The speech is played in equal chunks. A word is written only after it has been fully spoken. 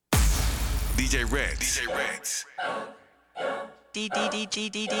DJ Ritz.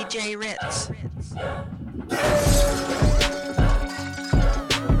 DJ Ritz.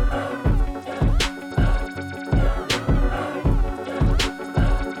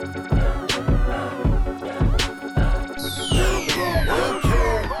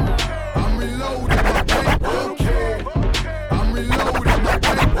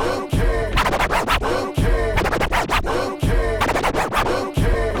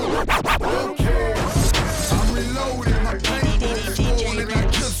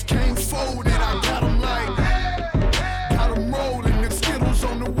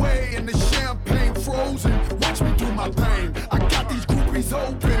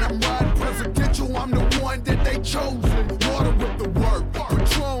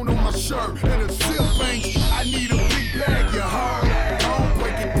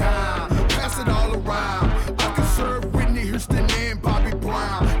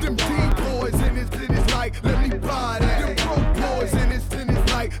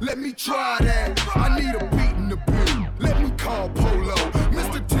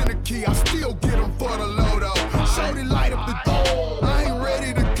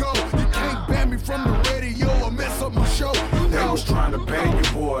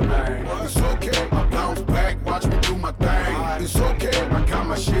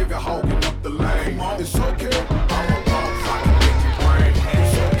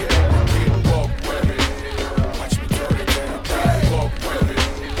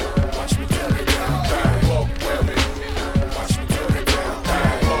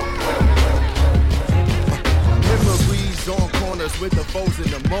 With the foes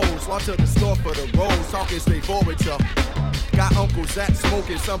and the moles, walk to the store for the rolls, talking straightforward, y'all. Got uncles that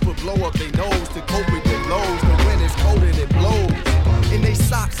smoking, some put blow up their nose to cope with their lows. The wind is cold and it blows. In they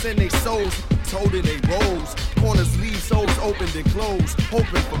socks and they soles, holding they rolls. Corners leave soles opened and closed,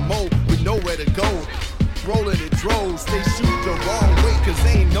 hoping for more with nowhere to go. Rolling in droves, they shoot the wrong way cause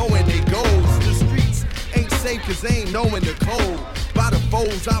they ain't knowing they goes. The streets ain't safe cause they ain't knowing the code. By the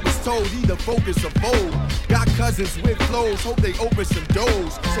foes, I was told either focus or fold. Got cousins with flows, hope they open some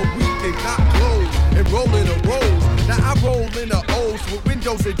doors so we can not close and roll in the rolls. Now I roll in the O's with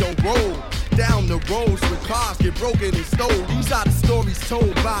windows that don't roll. Down the roads with cars get broken and stole. These are the stories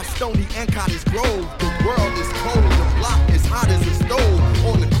told by Stony and Cottage Grove. The world is cold, the block is hot as a stove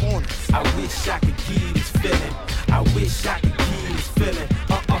on the corners. I wish I could give this feeling. I wish I could give this feeling.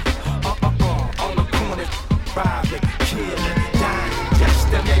 On the corner, robbing, killing, dying, just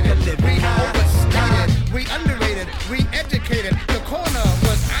to make a living. We overstated, we underrated, we educated. The corner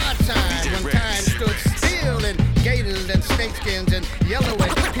was our time when time stood still in gators and snakeskins and yellow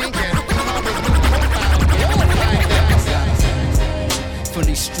and pink and carbon blue profiles. From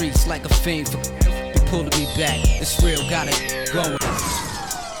these streets like a fiend for pull to be back. It's real, got it going.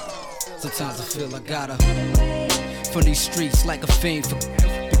 Sometimes I feel I gotta. From these streets like a fiend for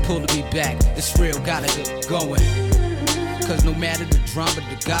pull to be back. It's real, got it going. Cause no matter the drama,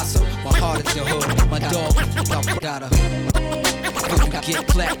 the gossip, my heart is the hood. My dog, gotta. Get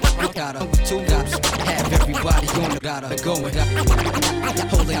clapped, gotta. Two gotta have everybody on the gotta going.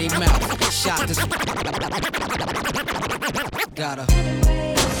 Holding their mouth, shot this. Gotta.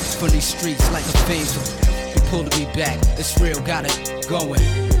 From these streets like a fiend for pull to be back. It's real, got it going.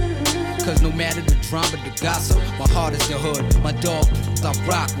 Cause no matter the drama, the gossip, my heart is the hood. My dog, I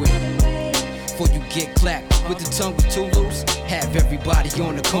rock with. Before you get clapped with the tongue with two loops, have everybody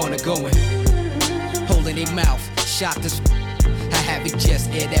on the corner going. Holding their mouth, shot this. I have it just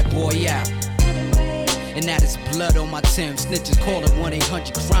air that boy out. And that is blood on my Tim. Snitches calling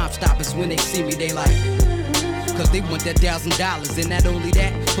 1-800 Crime Stoppers when they see me, they like. Cause they want that $1,000. And not only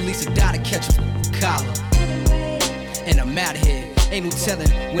that, police will die to catch a collar. And I'm out of here. Ain't no telling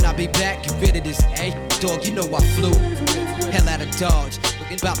when I be back, get rid of this. Hey, dog, you know I flew. Hell out of Dodge.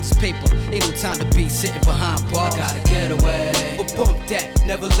 Looking about this paper. Ain't no time to be sitting behind bars. I gotta get away. But bump that.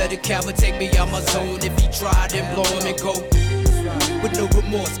 Never let a coward take me out my zone. If he try, then blow him and go. With no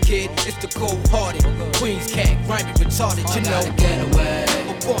remorse, kid. It's the cold-hearted Queens cat, grimy, retarded, you know. Get away.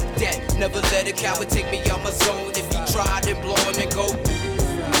 But bump that. Never let a coward take me out my zone. If he try, then blow him and go.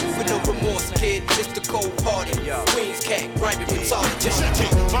 With no remorse, kid, it's the cold-hearted Queens cat, grimy, retarded. Check it,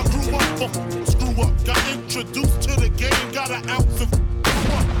 I grew up, screw up, got introduced to the game, got an ounce of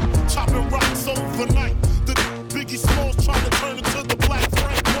chopping rocks overnight. The Biggie Smalls trying to turn it to the Black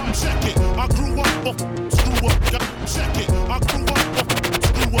Frank White. Check it, I grew up, screw up, check it, I grew up,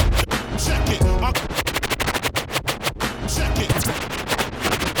 screw up, check it, check it,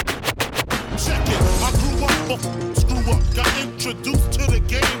 check it, I grew up, screw up, got introduced to the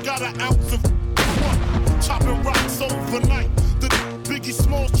game, got an ounce of chopping rocks overnight. The Biggie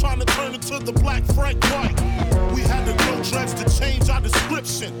Smalls trying to turn into the black Frank White. We had to grow dreads to change our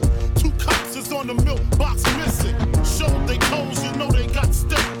description. 2 cops is on the milk box missing. Showed they toes, you know they got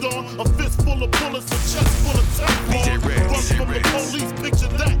stepped on. A fist full of bullets, a chest full of Teflon. Run from the police,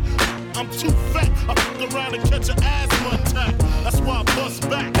 picture that. I'm too fat, I fuck around and catch an asthma attack. That's why I bust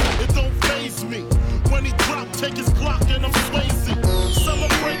back, it don't faze me. When he drop, take his Glock and I'm Swayze.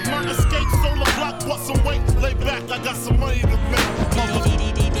 Celebrate my escape, solar block, bust some weight. Lay back, I got some money to make.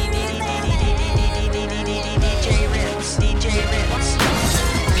 DJ Ritz.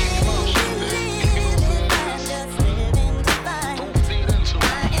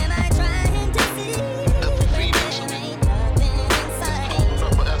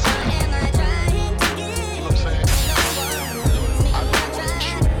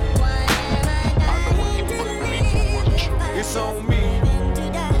 It's on me.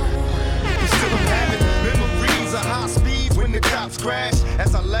 We still having memories of high speeds when the cops crash.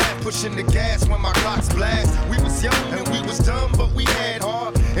 As I laugh, pushing the gas when my clocks blast. We was young and we was dumb, but we had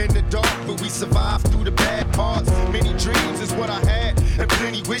heart. In the dark, but we survived through the bad parts. Many dreams is what I had, and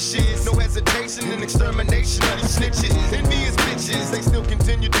plenty wishes. No hesitation and extermination of these snitches. Envious bitches, they still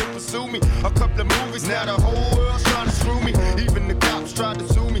continue to pursue me. A couple of movies, now the whole world's trying to screw me. Even the cops tried to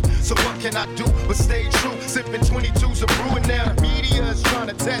sue me. So what can I do but stay true? Sipping 22s of brewing now. The media is trying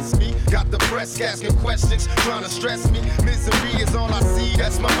to test me. Got the press asking questions, trying to stress me. Misery is all I see,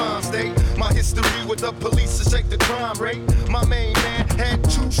 that's my mind state. My history with the police to shake the crime rate. My main man had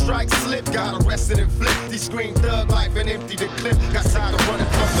 2 strikes slip. Got arrested and flipped. He screamed thug life and emptied the clip. Got tired of running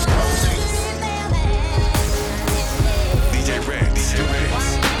from the police. DJ Rex. DJ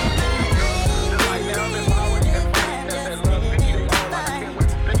Rex.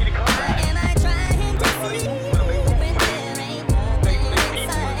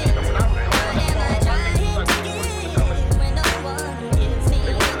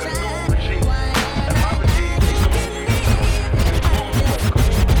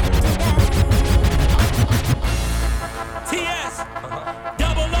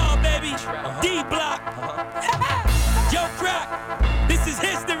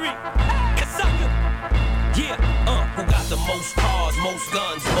 Most cars, most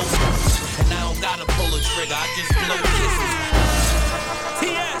guns, most. And I don't gotta pull a trigger, I just blow kisses.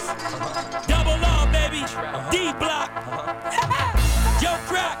 TS, double R, baby, D block. Yo,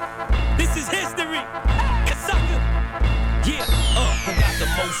 crack, this is history. Sucker. Yeah, who got the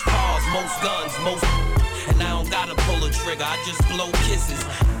most cars, most guns, most. And I don't gotta pull a trigger, I just blow kisses.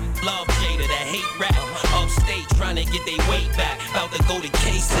 Love Jada that hate rap. Upstate trying to get their weight back. About to go to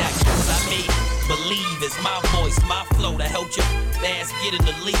K-Sack. Cause I made believe it's my voice, my flow to help your ass get in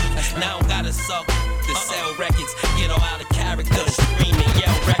the lead. Now I don't gotta suck to sell records. Get all out of character, scream and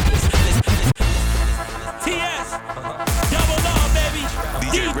yell reckless. TS, double R, baby.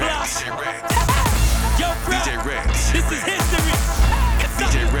 DJ Rex. Yo, crap. DJ Rex. This is history.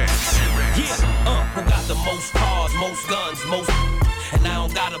 DJ Rex. Yeah, who got the most cars, most guns, most. And I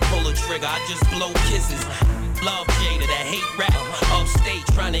don't gotta pull a trigger, I just blow kisses. Love Jada that hate rap. Upstate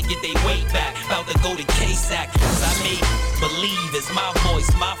trying to get their weight back. About to go to K-Sack. Cause I made believe it's my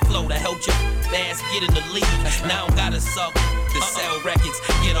voice, my flow to help your ass get in the lead. Now I don't gotta suck to sell records.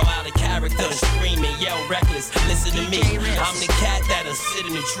 Get all out of character, scream and yell reckless. Listen to me, I'm the cat that'll sit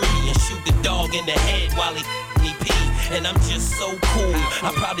in a tree and shoot the dog in the head while he pee. And I'm just so cool.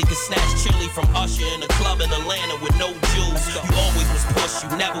 I probably could snatch chili from Usher in a club in Atlanta with no jewels. You always was pushed, you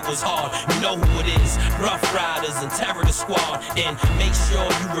never was hard. You know who it is. Rough Riders and Terror the Squad. And make sure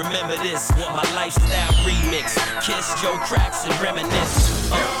you remember this. My lifestyle remix. Kiss Joe Cracks and reminisce.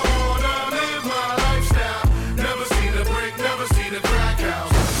 I wanna live my lifestyle. Never seen a brick, never seen a crack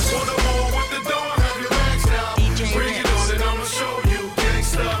house. On the wall with the door, have your maxed out. Bring it on and I'ma show you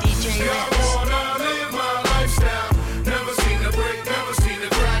gangsta. I wanna live my lifestyle. Never seen a brick, never seen a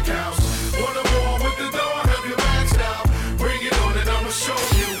crack house. On the wall with the door, have your maxed out. Bring it on and I'ma show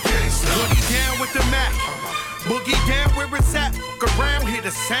you gangsta. Boogie down with the Mac. Boogie down where it's at. Look around, hear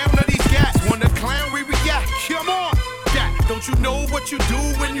the sound of these gats. Wanna clown, we react. Come on. Don't you know what you do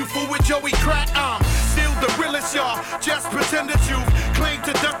when you fool with Joey Crack? I'm still the realest, y'all. Just pretend that you claim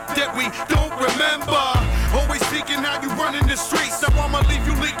to that we don't remember. Always speaking how you run in the streets. So I'ma leave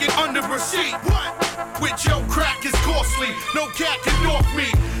you leaking under a sheet. What? With Joe Crack is costly. No cat can off me.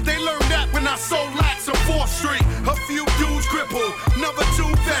 They learned that when I sold lax on 4th Street. A few dudes crippled, number 2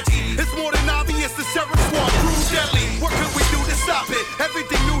 veggie. It's more than obvious the Sheriff Squad grew deadly. What could we do to stop it?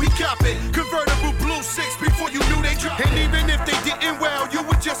 Everything new he cop it. Convertible blue 6 before you knew they dropped. And even if they didn't, well, you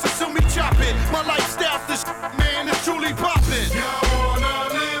would just assume me chop it. My lifestyle's the man, it's truly poppin'. Yeah, I wanna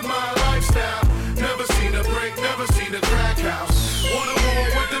live my lifestyle. Never seen a brick, never seen a crack house. On the wall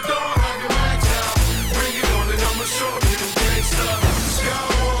with the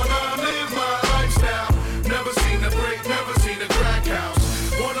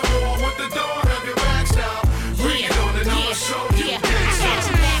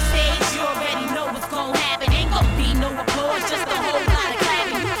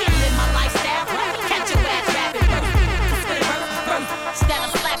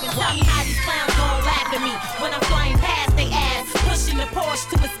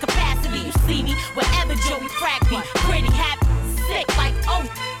crack me. Pretty happy, sick, like, oh,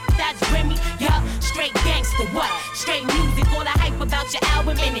 that's Remy. Yeah, straight gangster, what? Straight music, all the hype about your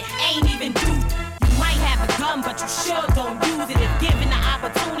album, and it ain't even due. You might have a gun, but you sure don't use it. If given the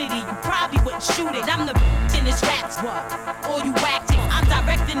opportunity, you probably wouldn't shoot it. I'm the in this rap squad, all you acting. I'm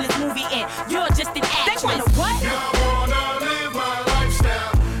directing this movie, and you're just an actress. They wanna what? Yeah, I wanna live my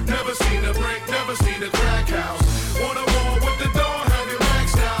lifestyle. Never seen a brick, never seen a crack house. Wanna war with the dawn, have it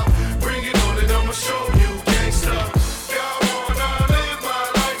maxed out. Bring it on and I'ma show you gangsta. Yeah, I wanna live my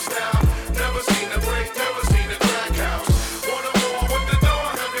lifestyle. Never seen a brick, never seen a crack house. Wanna war with the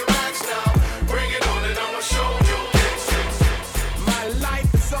dawn, have it maxed out. Bring it on and I'ma show you gangsta. My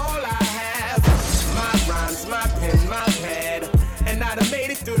life is all I have. My rhymes, my pen, my pad. And I done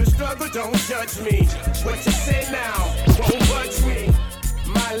made it through the struggle, don't judge me. What you say now won't budge me.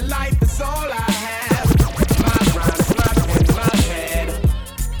 My life is all I have. My rhymes, my pen, my pad.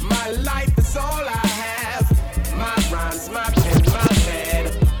 My life is all I have. My rhymes, my pen, my pad.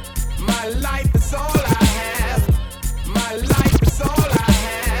 My life is all I have. My life is all I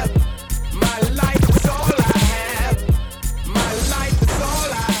have. My life is all I have. My life is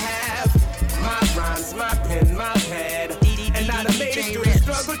all I have. My rhymes, my pen, my pad. And I done made it through the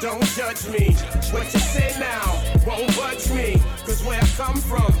struggle, don't judge me. What you say now won't budge me. Cause where I come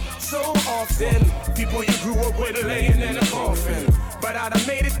from, so often, people you grew up with are laying in a coffin. But I done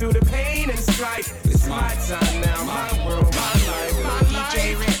made it through the pain and strife. It's my time now, my world, my life, my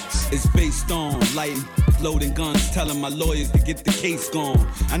DJ life. Ritz. It's based on lighting, loading guns, telling my lawyers to get the case gone.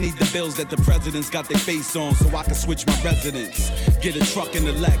 I need the bills that the president's got their face on so I can switch my residence. Get a truck in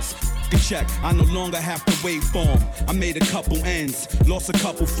the Lex. Check, I no longer have to wait for 'em. I made a couple ends, lost a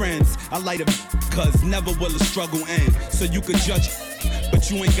couple friends. I light a cause never will a struggle end. So you could judge, but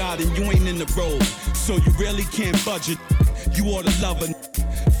you ain't got it, you ain't in the road. So you really can't budget. You ought to love it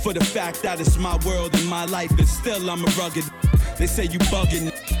for the fact that it's my world and my life, and still I'm a rugged. They say you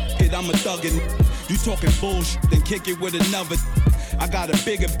bugging, kid, I'm a thuggin'. You talking bullshit, then kick it with another. I got a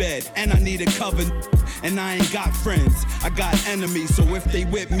bigger bed and I need a cover. And I ain't got friends, I got enemies. So if they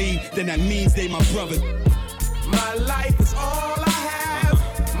with me, then that means they my brother. My life is all I have.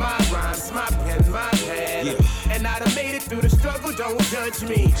 My rhymes, my pen, my pad. Yeah. And I done made it through the struggle, don't judge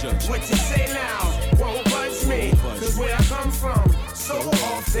me. What you say now won't budge me. Cause where I come from, so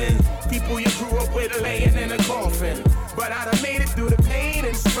often, people you grew up with are laying in a coffin. But I done made it through the pain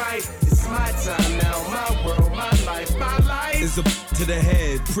and strife. It's my time now, my world, my life, my life. It's a to the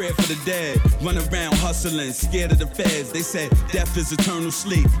head, prayer for the dead. Run around hustling, scared of the feds. They said death is eternal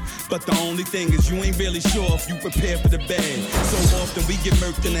sleep. But the only thing is you ain't really sure if you prepare for the bed. So often we get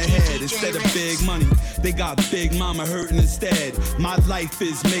murked in the head. Instead of big money, they got big mama hurting instead. My life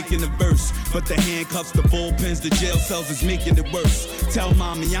is making a verse, but the handcuffs, the bullpens, the jail cells is making it worse. Tell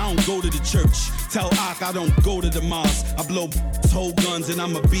mommy I don't go to the church. Tell Ak I don't go to the mosque. I blow hold guns and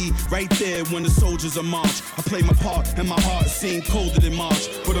I'ma be right there when the soldiers are march. I play my part and my heart seems colder than March.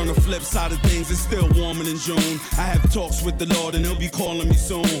 But on the flip side of things, it's still warmer than June. I have talks with the Lord and he'll be calling me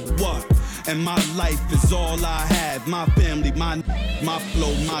soon. What? And my life is all I have. My family, my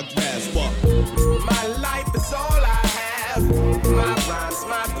flow, my grass. What? My life is all I have. My rhymes,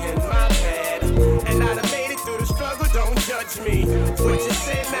 my pen, my pad. And I done made it through the struggle, don't judge me. What you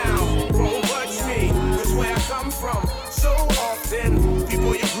say now won't budge me. Cause where I come from, so often,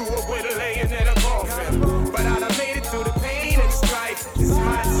 people you grew up with are laying in a coffin. But I done made it through the pain and strife. It's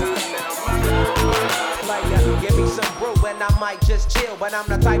my time now, my light. Give me some brew and I might just chill. But I'm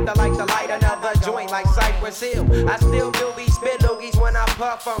the type that like to light another joint like Cypress Hill. I still do be spit loogies when I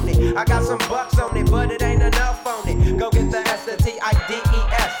puff on it. I got some bucks on it, but it ain't enough on it. Go get the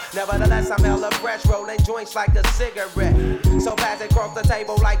S-T-I-D-E-S. Nevertheless, I'm hella fresh, rolling joints like a cigarette. So pass it across the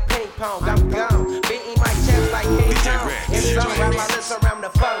table like ping pong. I'm gone, beating my chest like King Kong. In some rap, I listen around the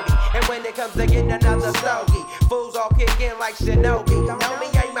 40. And when it comes to getting another stogie, fools all kick in like Shinobi. Know me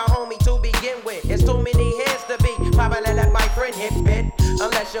ain't my homie to begin with. It's too many heads to be. Probably let my friend hit bit.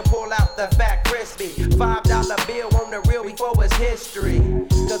 Unless you pull out the fat crispy $5 bill on the real before it's history.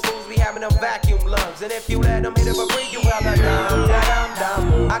 Cause fools be having them vacuum lungs. And if you let them hit it for free, you hella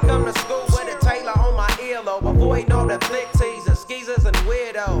dumb. I come to school with a Taylor on my earlobe. Avoiding all the flick teasers, skeezers, and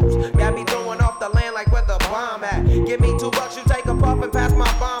weirdos. Got me throwing off the land like where the bomb at. Give me $2, you take a puff and pass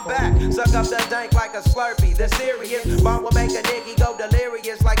my bomb back. Suck up the dank like a Slurpee. The serious bomb will make a nigga go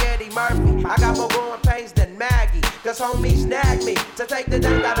delirious like Eddie Murphy. I got more growing pains than Maggie. Cause homie snagged me to take the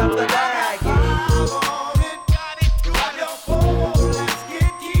dank out of the baggie.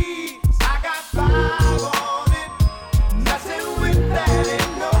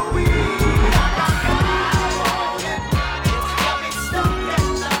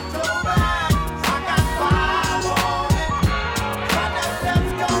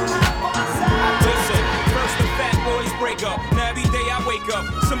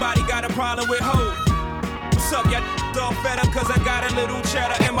 a problem with hoes. What's up, y'all all fed up cause I got a little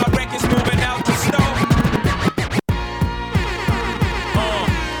cheddar and my record's moving out the store.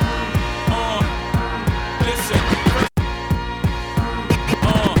 Listen.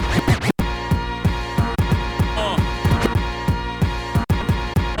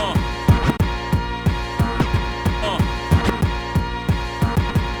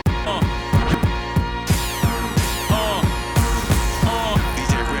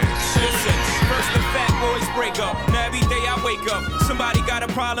 Now every day I wake up, somebody got a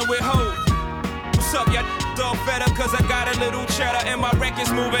problem with hoes. What's up, y'all all fed up cause I got a little cheddar and my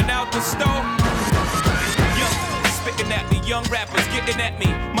record's moving out the store. Young spitting at me, young rappers getting at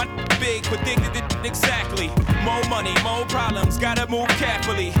me. My big predicted it exactly. More money, more problems, gotta move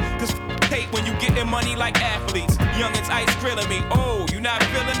carefully. Cause hate when you getting money like athletes. Youngins ice grilling me, oh, you not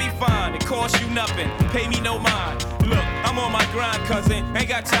feeling me? Fine, it costs you nothing, pay me no mind. Look, I'm on my grind, cousin, ain't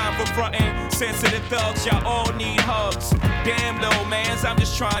got time for frontin'. Sensitive thugs, y'all all need hugs. Damn, little mans, I'm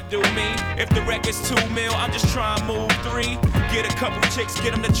just trying to do me. If the record's 2 mil, I'm just trying to move 3. Get a couple chicks,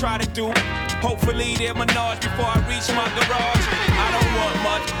 get them to try to do. Hopefully they're menage before I reach my garage. I don't want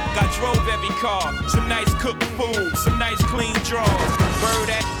much, I drove every car. Some nice cooked food, some nice clean drawers. Bird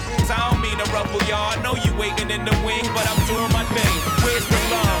at I don't mean to ruffle y'all. I know you waiting in the wing, but I'm doing my thing. Where's the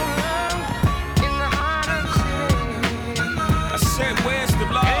love? I said, where's the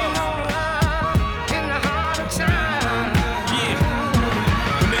love? Yeah.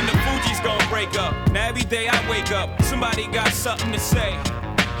 And then the Fuji's gonna break up. Now every day I wake up, somebody got something to say.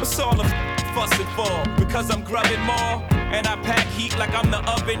 What's all the fussing for? Because I'm grubbing more, and I pack heat like I'm the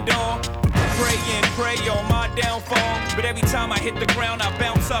oven door. Pray and pray on my downfall, but every time I hit the ground I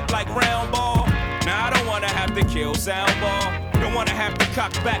bounce up like round ball. Now I don't wanna have to kill sound ball, don't wanna have to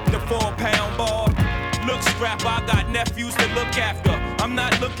cock back the 4-pound ball. Look, strap, I got nephews to look after. I'm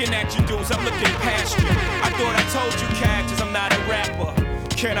not looking at you dudes, I'm looking past you. I thought I told you cactus, I'm not a rapper.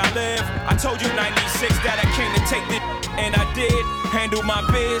 Can I live? I told you 96 that I came to take it, and I did. Handle my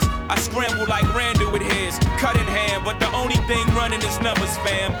biz, I scramble like Randall with his. Cut in hand, but the only thing running is numbers,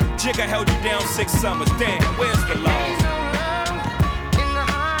 fam. Jigga held you down 6 summers, damn, where's the love?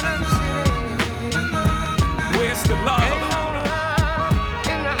 Where's the love?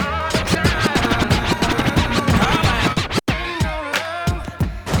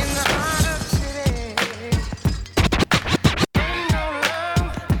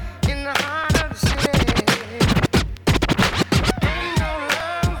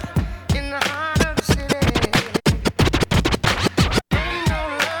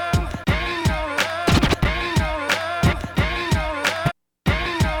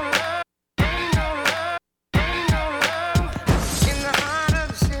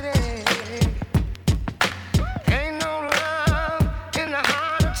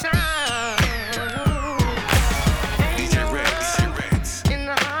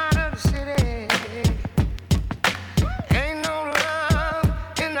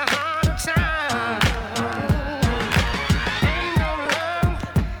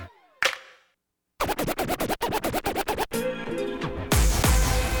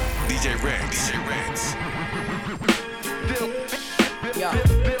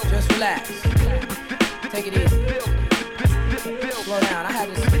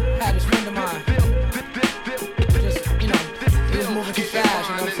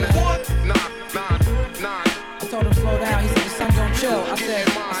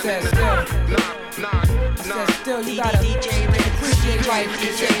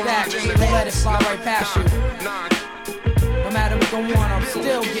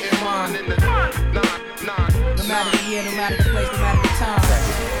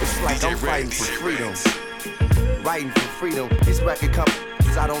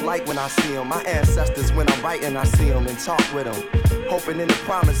 I see them and talk with them, hoping in the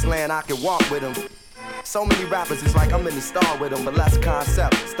promised land I can walk with them. So many rappers, it's like I'm in the star with them, but less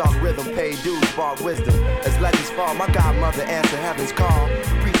concept, stark rhythm, pay dues, bar wisdom. As legends fall, my godmother answer heaven's call.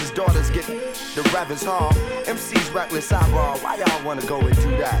 Preacher's daughters get the reverend's hall. MC's reckless eyeball, why y'all wanna go and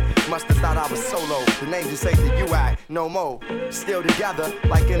do that? Must've thought I was solo, the name just ain't the U-act, no more. Still together,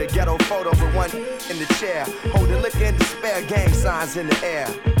 like in a ghetto photo with one in the chair, holding liquor and despair, gang signs in the air.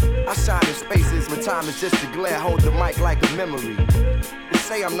 I shine in spaces when time is just a glare, hold the mic like a memory. They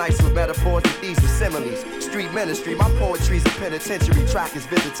say I'm nice with metaphors, but these are similes. Street ministry, my poetry's a penitentiary, track is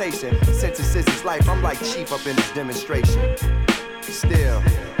visitation. Synthesis is life, I'm like chief up in this demonstration. Still.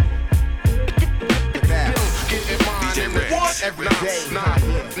 Every day,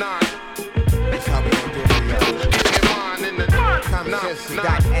 coming on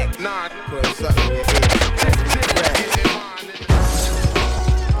Common-sense.x. Put something in your ear.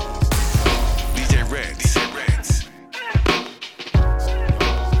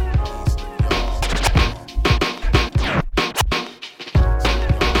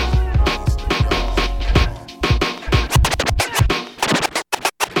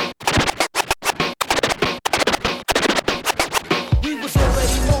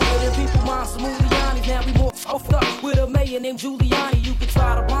 some Mulianis. Now we more off up with a mayor named Giuliani. You can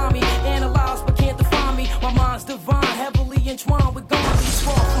try to rhyme me, analyze but can't define me. My mind's divine, heavily entwined with Gandhi.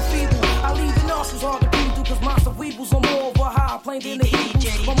 Far from feeble, I leave the nostrils hard to breathe through, cause my cerebrals are more of a high plane than the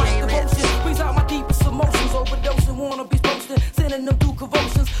Eagles. My mic devotion brings out my deepest emotions. Overdosing, wanna be posting, sending them through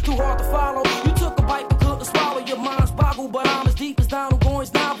convulsions. Too hard to follow. You took a bite but couldn't swallow. Your mind's boggled, but I'm as deep as Donald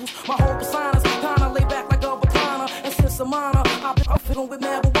Goines novels. My whole persona's kinda laid back like a recliner. And since I'm honor, I've been fiddling with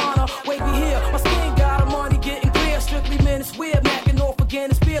marijuana. Wait, we here. My skin got a money getting clear. Strictly men, it's weird. Macking off again,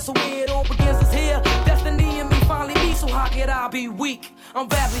 it's fierce. So where it all begins is here. Destiny and me finally meet. So how could I be weak? I'm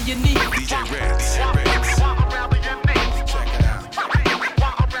rather unique. DJ Rex.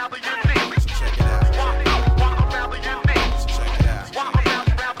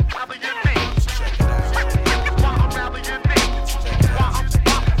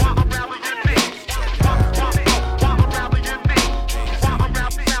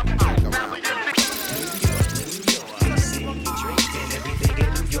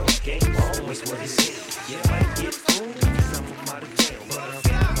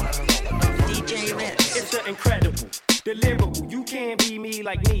 Incredible, the lyrical, you can't be me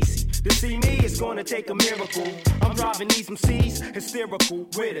like Niecy. To see me, it's gonna take a miracle. I'm driving these MCs hysterical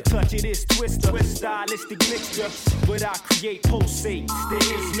with a touch of this twister, stylistic mixture. But I create pulsates,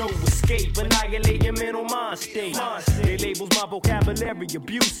 there is no escape. Annihilate your mental mind state. They labels my vocabulary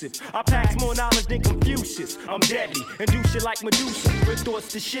abusive. I pass more knowledge than Confucius. I'm deadly and do shit like Medusa. With thoughts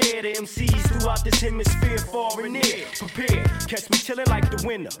to share, the MCs throughout this hemisphere, far and near. Prepare, catch me chillin' like the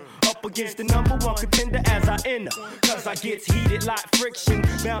winner. Up against the #1 contender as I enter. Cause I get heated like friction.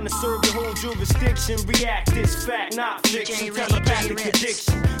 Bound to serve the whole jurisdiction. React this fact, not fiction. Telepathic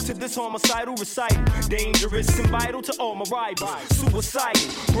addiction to this homicidal recital. Dangerous and vital to all my rivals. Suicidal,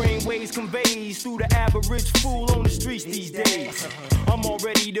 brainwaves conveys through the average fool on the streets these days. I'm all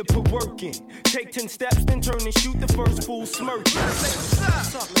ready to put work in. Take 10 steps, then turn and shoot the first fool smirking.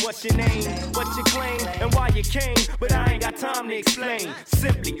 What's your name? What's your claim? And why you came? But I ain't got time to explain.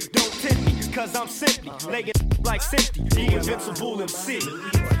 Simply, don't tempt me, cause I'm simply laying like Cynthia, the invincible MC.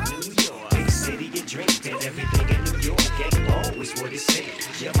 Big city, you drink and everything in New York ain't always what it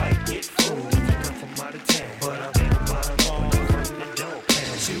seems. You might get fooled, I'm from out of town, but I'm in the bottom from the dope.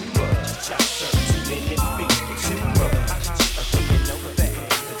 Too much, I serve too many people, too much. You know that,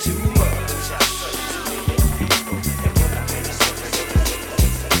 too much, I serve too many people. And when I'm in the service,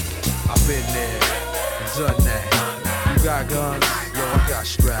 I've been there, done that. You got guns, yo, I got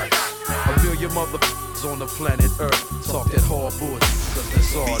straps. A million motherfuckers on the planet Earth talk that hard bullshit, cause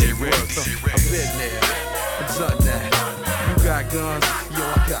that's all they worth. I've been there, done that. You got guns, yo,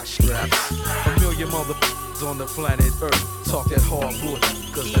 I got straps. A million motherfuckers on the planet Earth talk that hard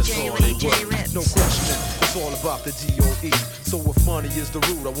bullshit, cause that's all they worth. No question, it's all about the DOE. So if money is the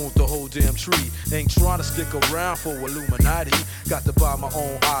root, I want the whole damn tree. Ain't trying to stick around for Illuminati. Got to buy my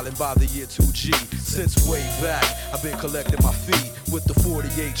own island by the year 2G. Since way back, I've been collecting my fee with the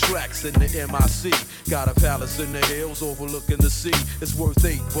 48 tracks in the MIC. Got a palace in the hills overlooking the sea. It's worth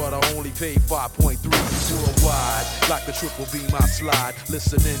 8, but I only paid 5.3 worldwide. Like the triple B, my slide.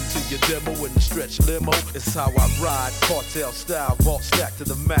 Listening to your demo in the stretch limo. It's how I ride. Cartel style, vault stack to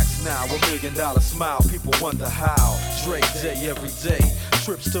the max now. $1 million smile, people wonder how. Dre Day every day.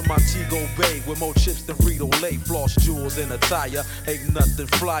 Trips to Montego Bay with more chips than Frito-Lay. Floss jewels in a tire. Ain't nothing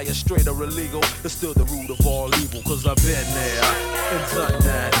flyer, straight or illegal. It's still the root of all evil, cause I've been there and done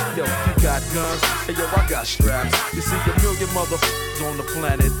that. Yo, you got guns, and yo, I got straps. You see a million motherfuckers on the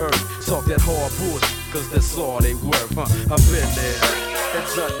planet Earth talk that hard bullshit, cause that's all they worth, huh? I've been there and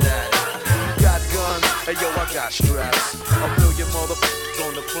done that. You got guns, and yo, I got straps. A million motherfuckers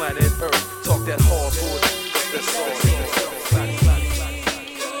on the planet Earth talk that hard bullshit, cause that's all they worth.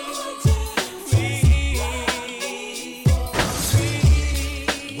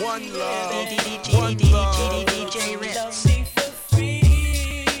 One love, one love. DJ Ritz.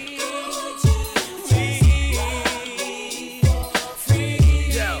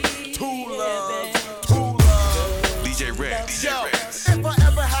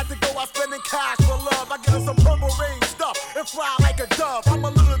 Cash for love, I get us some purple rain stuff and fly like a dove. I'm a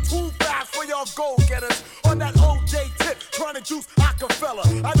little too fast for y'all go-getters. On that OJ tip, trying to juice Rockefeller.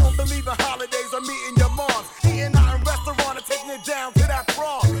 I don't believe in holidays or meeting your moms. Eating out in restaurant and taking it down to that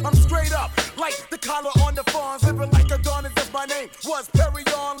prom. I'm straight up, like the collar on the farms. Living like a dawn as if my name was Perry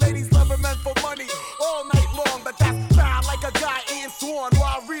on. Ladies loving men for money all night long. But that's foul like a guy eating sworn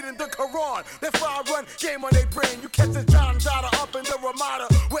while reading the Quran. That's why I run game on their brain. You catch a John Jada up in the Ramada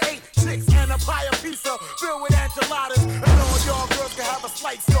with 8 chicks and a pie of pizza filled with enchiladas. And all y'all girls can have a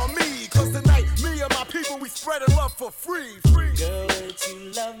slice on me. Cause tonight, me and my people, we spreading love for free. Girl, would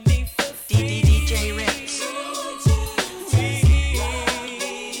you love me for free?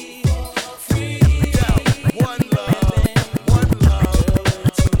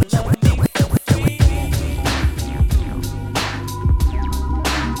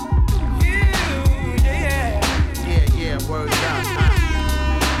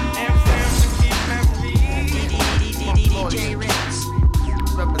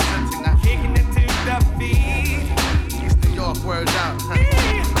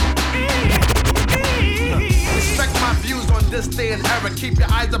 this day and era. Keep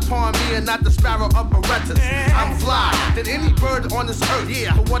your eyes upon me and not the sparrow of Berettas. I'm fly than any bird on this earth.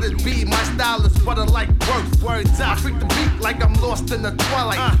 Yeah, for what it be, my style is butter like worth. Words out, freak the beat like I'm lost in the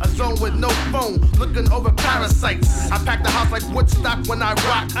twilight. A zone with no phone, looking over parasites. I pack the house like Woodstock when I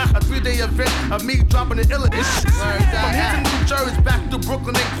rock. A 3-day event of me dropping the illest. From here to New Jersey, back to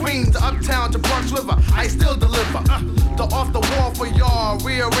Brooklyn and Queens, to Uptown to Bronx River, I still deliver. The off the wall for y'all,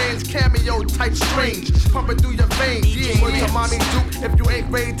 rearrange cameo type strange, pumping through your veins. Yeah, word to Mommy Duke, if you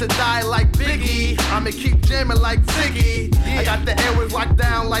ain't ready to die like Biggie, I'ma keep jamming like Ziggy. I got the airways locked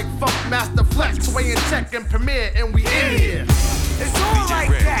down like Funk Master Flex, Sway and Tech and Premiere, and we in here. It's all like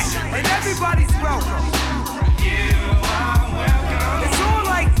that, and everybody's welcome. You are welcome. It's all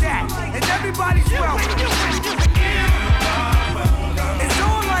like that, and everybody's welcome. You are welcome. It's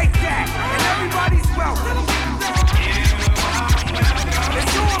all like that, and everybody's welcome. You are welcome.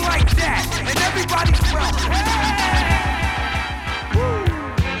 It's all like that, and everybody's welcome. Woo.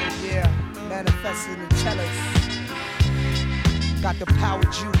 Yeah, manifesting the cellos. Got the power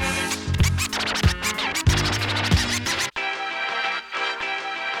juice.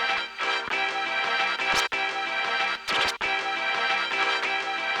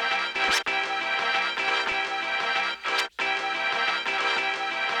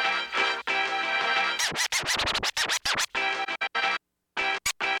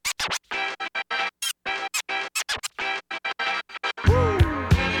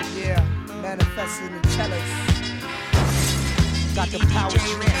 In the cellos. Got the power.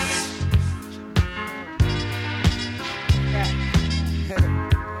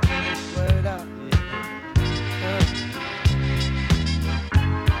 Word up.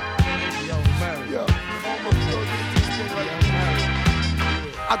 Yo, Murray. Yo.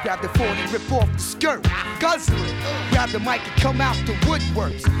 I grab the 40, rip off the skirt, guzzle it. Grab the mic and come out the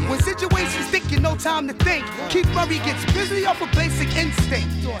woodworks. When situations thick, you no time to think. Keith Murray gets busy off a basic instinct.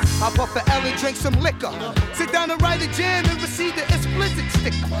 I puff an L and drink some liquor. Sit down and write a jam and receive the explicit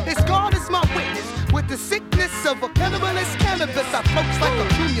sticker. His God is my witness. With the sickness of a cannibalist cannabis, I floats like a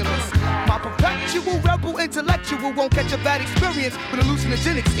cumulus. My perpetual rebel intellectual won't catch a bad experience with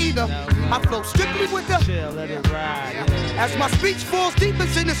hallucinogenics either. I flow strictly with the chill, let it ride. As my speech falls deep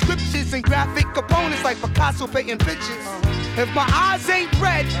into the scriptures and graphic components like Picasso painting pictures. If my eyes ain't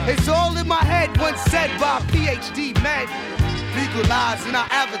red, it's all in my head. Once said by a PhD med. Legalize and I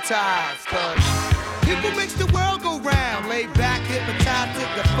advertise, cause people makes the world go round. Lay back, hypnotized to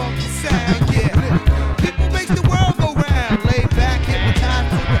the funky sound, yeah. People makes the world go round. Lay back,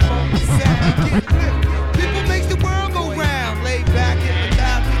 hypnotized to the funky sound, yeah. People makes the world go round. Lay back,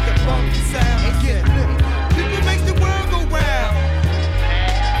 hypnotized to the funky sound, yeah. People makes the world go round.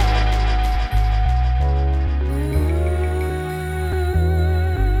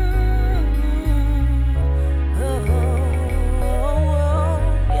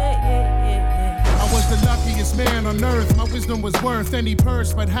 Man on earth, my wisdom was worth any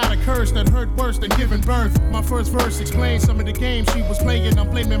purse, but had a curse that hurt worse than giving birth. My first verse explains some of the games she was playing. I'm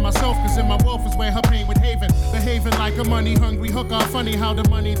blaming myself, cause in my wealth is where her pain would haven. Behaving like a money-hungry hooker. Funny how the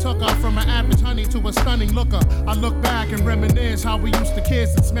money took off from an average honey to a stunning looker. I look back and reminisce how we used to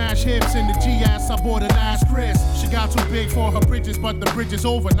kiss and smash hips in the G-ass I bought her last Chris. She got too big for her bridges, but the bridge is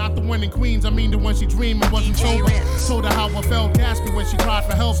over. Not the one in Queens, I mean the one she dreamed and wasn't sober. Told her how I felt gasping when she cried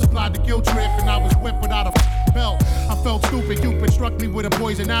for help. Supplied the guilt trip and I was whipped without a belt. I felt stupid, Cupid struck me with a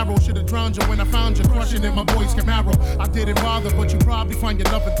poison arrow. Should've drowned you when I found you, crushing in my boy's Camaro. I didn't bother, but you probably find your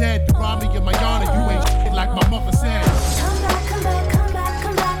lover dead. You robbed me of my honor, you ain't shit like my mother said. Come back, come back, come back,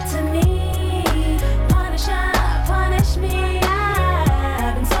 come back to me. Punish me.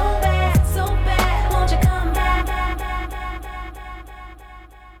 I've been so bad, won't you come back?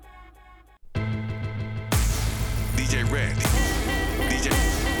 DJ Rex.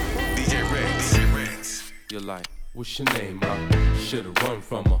 DJ Rex. You're like, what's your name, huh? Should've run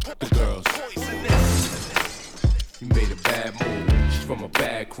from her. The girls. You made a bad move. She's from a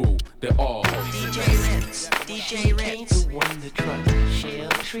bad crew. They're all DJ Rex. The one to trust. She'll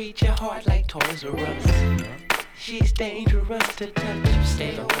treat your heart like Toys R Us. She's dangerous to touch.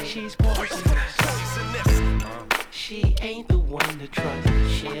 Stay away. She's poisonous. She ain't the one to trust.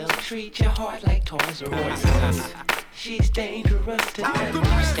 She'll treat your heart like Toys R Us. She's dangerous to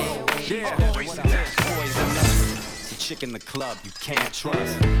touch. Stay away. She's poisonous. The chick in the club you can't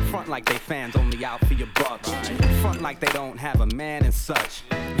trust. Front like they fans only out for your bucks. Front like they don't have a man and such.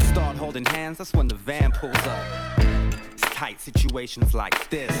 You start holding hands, that's when the van pulls up. It's tight situations like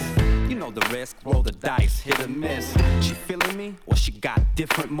this. You know the risk, roll the dice, hit or miss. She feeling me, or she got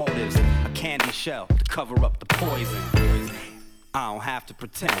different motives. A candy shell to cover up the poison. I don't have to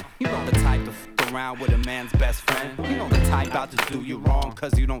pretend. You know the type to fuck around with a man's best friend. You know the type out to do you wrong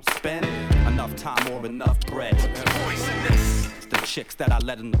cause you don't spend enough time or enough bread. Poisonous. It's the chicks that I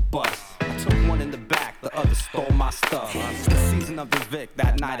let in the bus. I took one in the back, the other stole my stuff. It's the season of the Vic,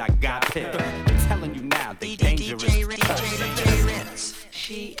 that night I got picked. I'm telling you now, they dangerous. DJ Ritz.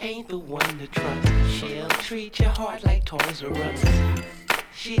 She ain't the one to trust. She'll treat your heart like Toys R Us.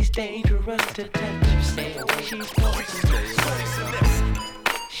 She's dangerous to touch. She's poisonous.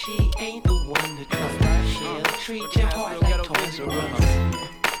 She ain't the one to trust. She'll treat your heart like Toys R Us.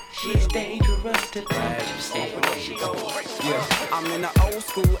 She's dangerous to touch. Yeah, I'm in the old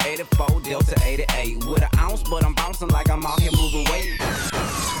school 84 Delta 88 with an ounce, but I'm bouncing like I'm out here moving weight.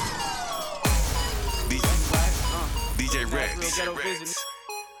 DJ Red.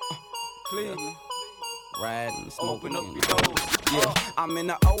 Cleveland. Riding, smoking up your doors. Yeah, I'm in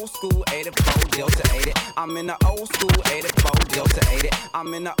the old school 84 Delta 80. I'm in the old school 84 Delta 80.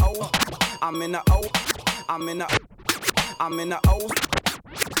 I'm in the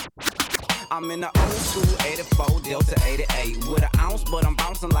old school 84 Delta 88 with an ounce, but I'm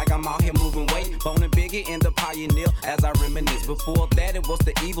bouncing like I'm out here moving weight. Bone and Biggie in the Pioneer as I reminisce. Before that, it was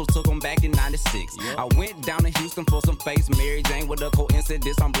the Eagles, took them back in 96. I went down to Houston for some face. Mary Jane with a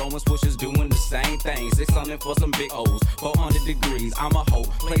coincidence. I'm blowing switches, doing the same thing. 600 for some big O's, 400 degrees. I'm a hoe,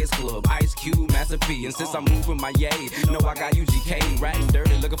 Players Club, Ice Cube, Master P. And since I'm moving my yay, know I got UGK, ratting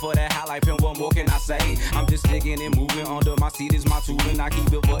dirty, looking for that highlight pin. What more can I say? I'm just digging and moving. Under my seat is my tool, and I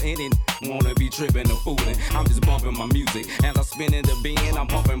keep it for any. Wanna be tripping or fooling. I'm just bumping my music as I spin in the bin. I'm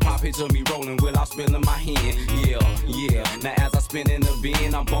bumping pop, picture me rolling without spilling my hand. Yeah. Now as I spin in the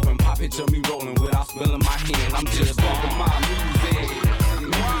bin, I'm bumping pop, picture me rolling without spilling my hand. I'm just bumping my music,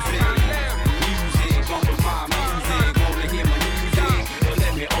 bumping my music. Wanna hear my music? But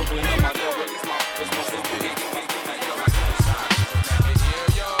let me open up my door, release my first.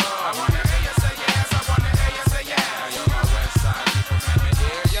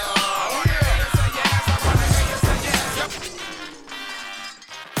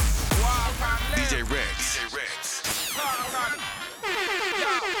 DJ Rex.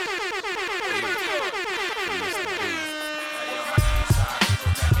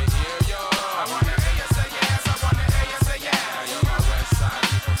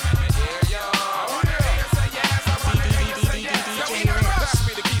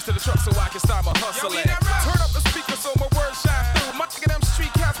 So I can start my hustling. Turn up the speaker so my words shine through. My nigga, them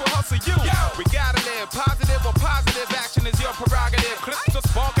street cats will hustle you. We gotta live positive or positive action is your prerogative. Clips are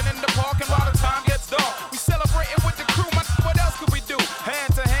sparking in the parking while the time gets dark. We celebrating with the crew. What else could we do?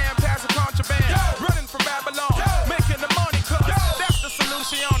 Hand to hand, passing contraband. Running from Babylon, making the money come. That's the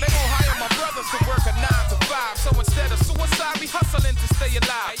solution. They gon' hire my brothers to work a 9 to 5. So instead of suicide, we hustling to stay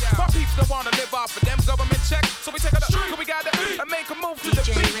alive. My peeps don't wanna live off of them government checks, so we take it up. We gotta make a move to the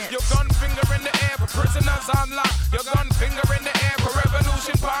beat. Your gun finger in the air for prisoners on lock. Your gun finger in the air for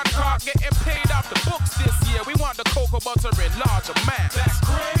revolution pod car. Getting paid off the books this year. We want the cocoa butter in large amounts.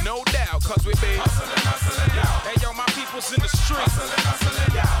 No doubt, cause we be hustling, Hey yo, my people's in the streets.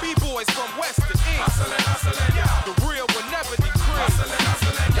 B-boys from west to east. The real will never decrease.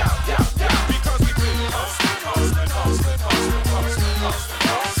 Because we be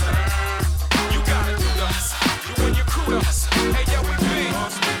hustling. You gotta do this. You and your crew us. Hey yo, we be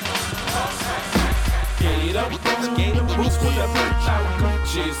get up, skate boots with a bunch of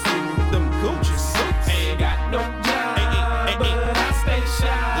Gucci's. Them Gucci's. Ain't got no job, but I stay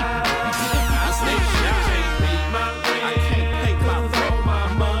shy. Can't pay my rent. I can't pay my rent. My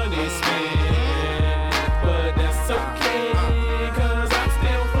money spent, but that's okay, cause I'm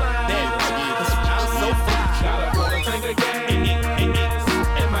still fly. I'm so fly. Got a quarter tank of gas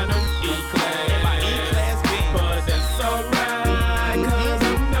in my new E-Class. But that's alright, cause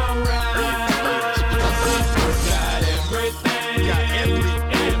I'm no ride. Got everything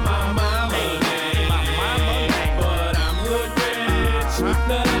in my mama name. But I'm good rich.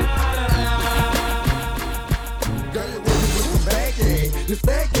 Girl, you working with some bag, yeah. This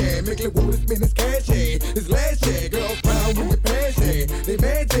bag, yeah. Make it wanna spend this cash, yeah. This last, yeah. Girls proud with your pants, yeah. They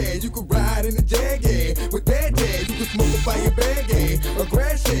mad, yeah. You could ride in the Jag, yeah. With that, yeah. You could smoke a fire bag, yeah. A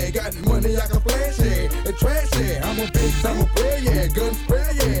grass, yeah. Got money I can flash, yeah. And trash, yeah. I'm a big time of player, yeah. Gun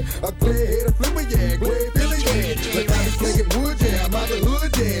spray, yeah. A clear head, a flipper, yeah. Grave filler, yeah. Like I be slinging wood, yeah. I'm out the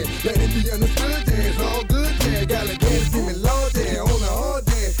hood, yeah. Let it be understood, yeah. It's all good, yeah. Got a gas, give me low, yeah. On the hard,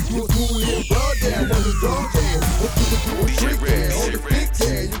 yeah. You a smooth and broad, yeah. I want to draw, yeah. What you could do a trick, yeah. On the stick,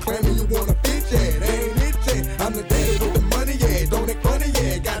 yeah. You claiming you wanna fit, yeah. That ain't it, yeah. I'm the daddy with the money, yeah. Don't act funny,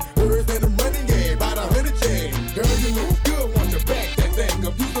 yeah. Got birds and the money, yeah. About 100, yeah. Girl, you look good, want to back that thing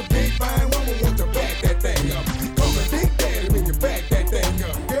up. You a big fine woman, want to back that thing up. Call me Big Daddy when you back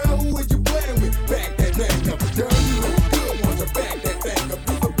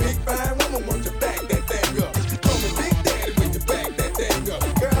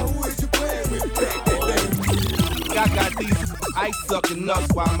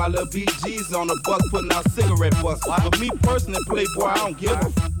while my little BG's on the bus putting out cigarette butts. But me personally, Playboy, I don't give a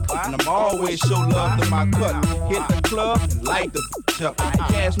f. And I'm always show love to my cut. Hit the club and light the bitch up.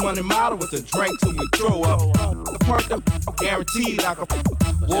 Cash money model with a drink till we throw up. The part that guaranteed like a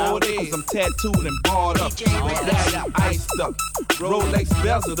war days. I'm tattooed and barred up. My dad iced up. Rolex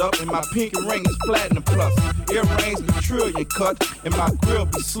bezeled up and my pinky ring is platinum plus. Earrings be trillion cut and my grill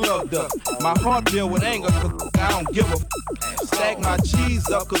be slugged up. My heart filled with anger cause I don't give a f. Stack my cheese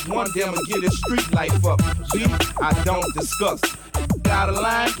up cause one day I'ma get his street life up. Beef, I don't discuss. Got a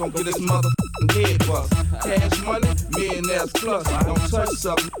line, gon' get this motherfucking head bust. Cash money, millionaires plus. Don't touch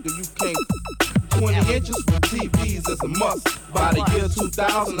something, you can't. 20 inches with TVs is a must. By the year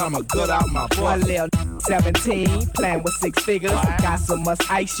 2000, I'ma gut out my butt. One little 17, playing with 6 figures. Got so much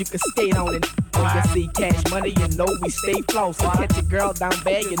ice you can skate on it. When you see cash money, you know we stay flossing. Catch a girl down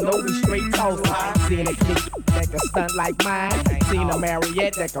bad, you know we straight tossing. Seen a clique that can stunt like mine. Seen a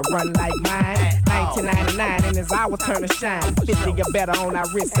Marriott that can run like mine. 1999 and it's our turn to shine. 50 or better on our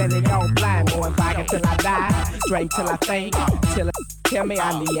wrist and they all blind. Going vodka till I die, drink till I faint. Till I tell me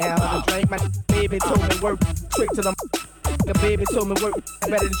I need air to drink. My baby told me work, trick to them. The baby told me work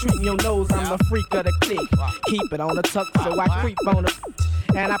better than treating your nose. I'm the freak of the clique. Keep it on the tuck so I creep on the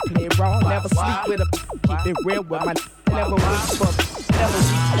and I play raw. Never sleep with a keep it real with my never wish for never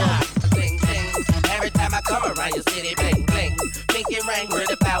reach for. Bling, bling. Every time I come around your city, bling, bling. Pinky ring,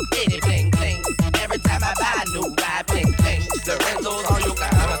 word about bitty, bling, bling. Every time I buy a new ride, bling, bling. Lorenzo's all you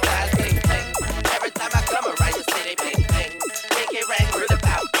got on the side, bling, bling. Every time I come around your city, bling, bling. Pinky ring, word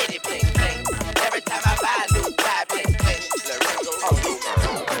about bitty, bling, bling. Every time I buy a new ride, bling, bling. Lorenzo's all you got.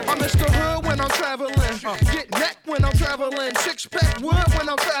 I'm Mr. Hood when I'm traveling. Get neck when I'm traveling. 6-pack wood when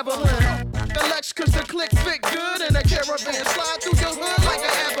I'm traveling. The Lex cause the click fit good in a caravan. Slide through your hood like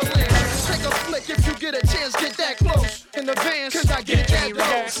an avalanche. Take a flick if you get a chance, get that close. In the van, cause I get that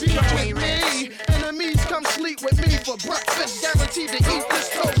dose. With me, enemies come sleep with me for breakfast. Guaranteed to eat this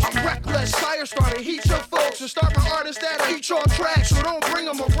toast. I'm reckless, fire starter, heat your folks. And start my artists that'll eat your tracks. So don't bring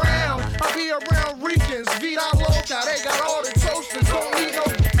them around. I be around Ricans, Vida Loca. They got all the toasters, don't need no.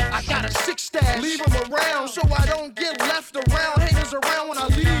 I got a 6 stash, leave them around so I don't get left around. Haters around when I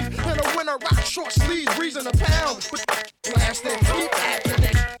leave. In the winter, rock short sleeves, breezing a pound. With blasting, keep acting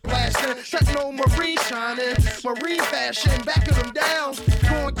it, blasting. Techno marine shining, marine fashion, backing them down.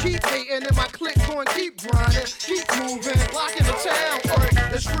 Going keep hating, and my clique going keep grinding, keep moving, locking the town.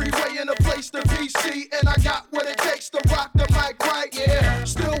 It's freeway in a place to be seen, and I got what it takes to rock the mic right, yeah.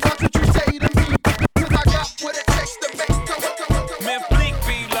 Still, what could you say to me? Cause I got what it takes to make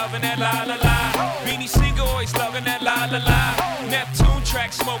loving that la la la. Beanie Siegel always loving that la la la. Neptune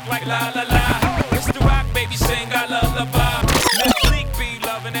track smoke like la la la. It's the rock, baby, sing I love the bar. Netflix be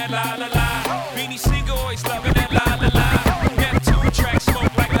loving that la la la. Beanie Siegel always loving that la la la. Neptune track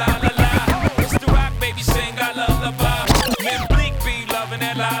smoke like la la la. It's the rock, baby, sing I love the bar. Netflix be loving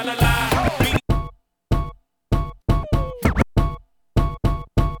that la la la.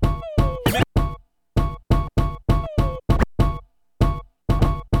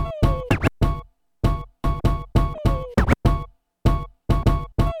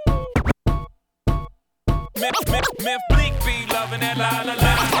 Memphis Bleak be loving that la la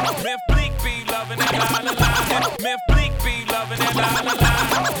la. Memphis Bleak be loving that la la la. Memphis Bleak be loving that la la la.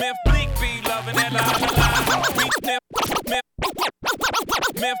 Memphis Bleak be loving that la la la.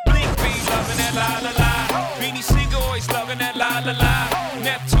 Memphis Bleak be loving that la la la. Beanie Siegel always loving that la la la.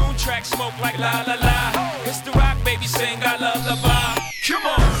 Neptune track smoke like la la la. It's the rock, baby, sing I love the bar. Come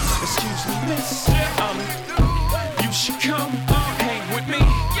on, excuse me, miss. You should come hang with me,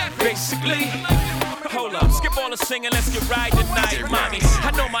 basically. Hold up, skip all the singing, let's get right tonight, mommy.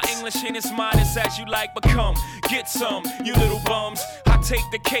 I know my English ain't as modest as you like, but come, get some, you little bums. I take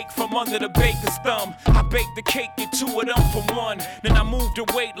the cake from under the baker's thumb. I bake the cake, get 2 of them for 1. Then I move the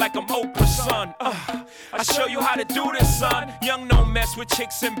weight like I'm Oprah's son. I show you how to do this, son. Young no mess with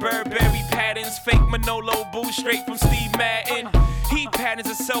chicks and Burberry patterns. Fake Manolo boo straight from Steve Madden. He patterns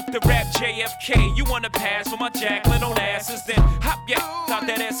himself to rap JFK. You wanna pass for my Jacqueline on asses? Then hop ya out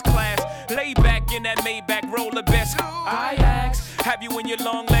that S-Class. Lay back in that Maybach roller best. I ask, have you in your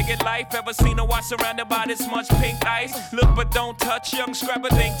long-legged life ever seen a watch surrounded by this much pink ice? Look but don't touch, young scrapper,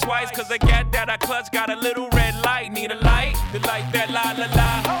 think twice. Cause the gat that I clutch got a little red light. Need a light to light that la la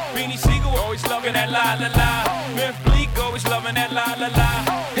la. Beanie Siegel always loving that la la la. Memphis Bleak always loving that la la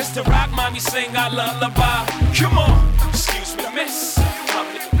la. It's the rock, mommy, sing I lullaby. Come on, excuse me, miss.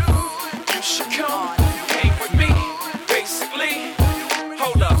 You should come hang with me, basically.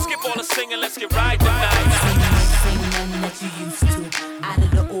 Hold up, skip all the singing, let's get right tonight. Nothing that you used to, out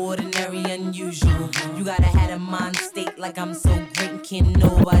of the ordinary, unusual. You gotta have a mind state like I'm so great and Can't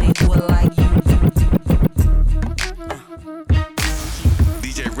nobody do it like you.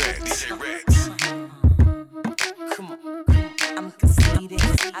 DJ Rex. Come on, I'm conceited.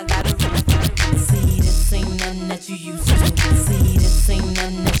 I gotta see this ain't nothing that you used to. See this ain't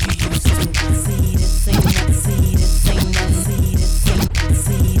nothing that you used to. See this ain't nothing. See this ain't nothing. See this ain't.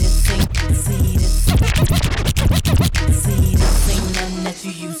 See this ain't. See this. See this ain't nothing that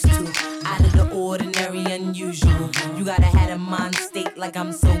you used to. Out of the ordinary, unusual. You gotta have a mind state like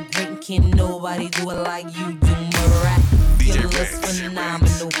I'm so great. Can't nobody do it like you do. Miraculous,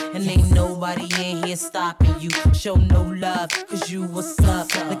 phenomenal, and ain't nobody in here stopping you. Show no love, cause you what's up.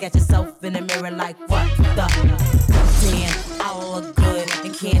 Look at yourself in the mirror like what the damn, I look good,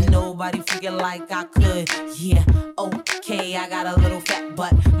 and can't nobody figure like I could. Yeah, okay, I got a little fat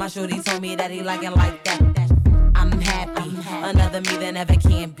butt. My shorty told me that he like it like that. I'm happy, another me that never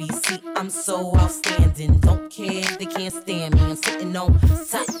can be. See, I'm so outstanding. Don't care if they can't stand me. I'm sitting on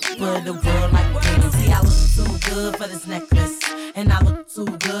top of the world like damn. See, I look too good for this necklace, and I look too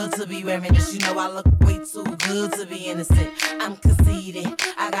good to be wearing this. You know I look way too good to be innocent. I'm conceited,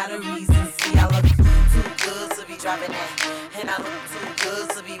 I got a reason. See, I look too good to be driving that, and I look too good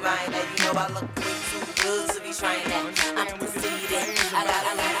to be buying that. You know I look way too good to be trying that. I'm conceited, I got.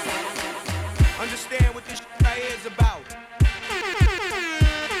 Understand what this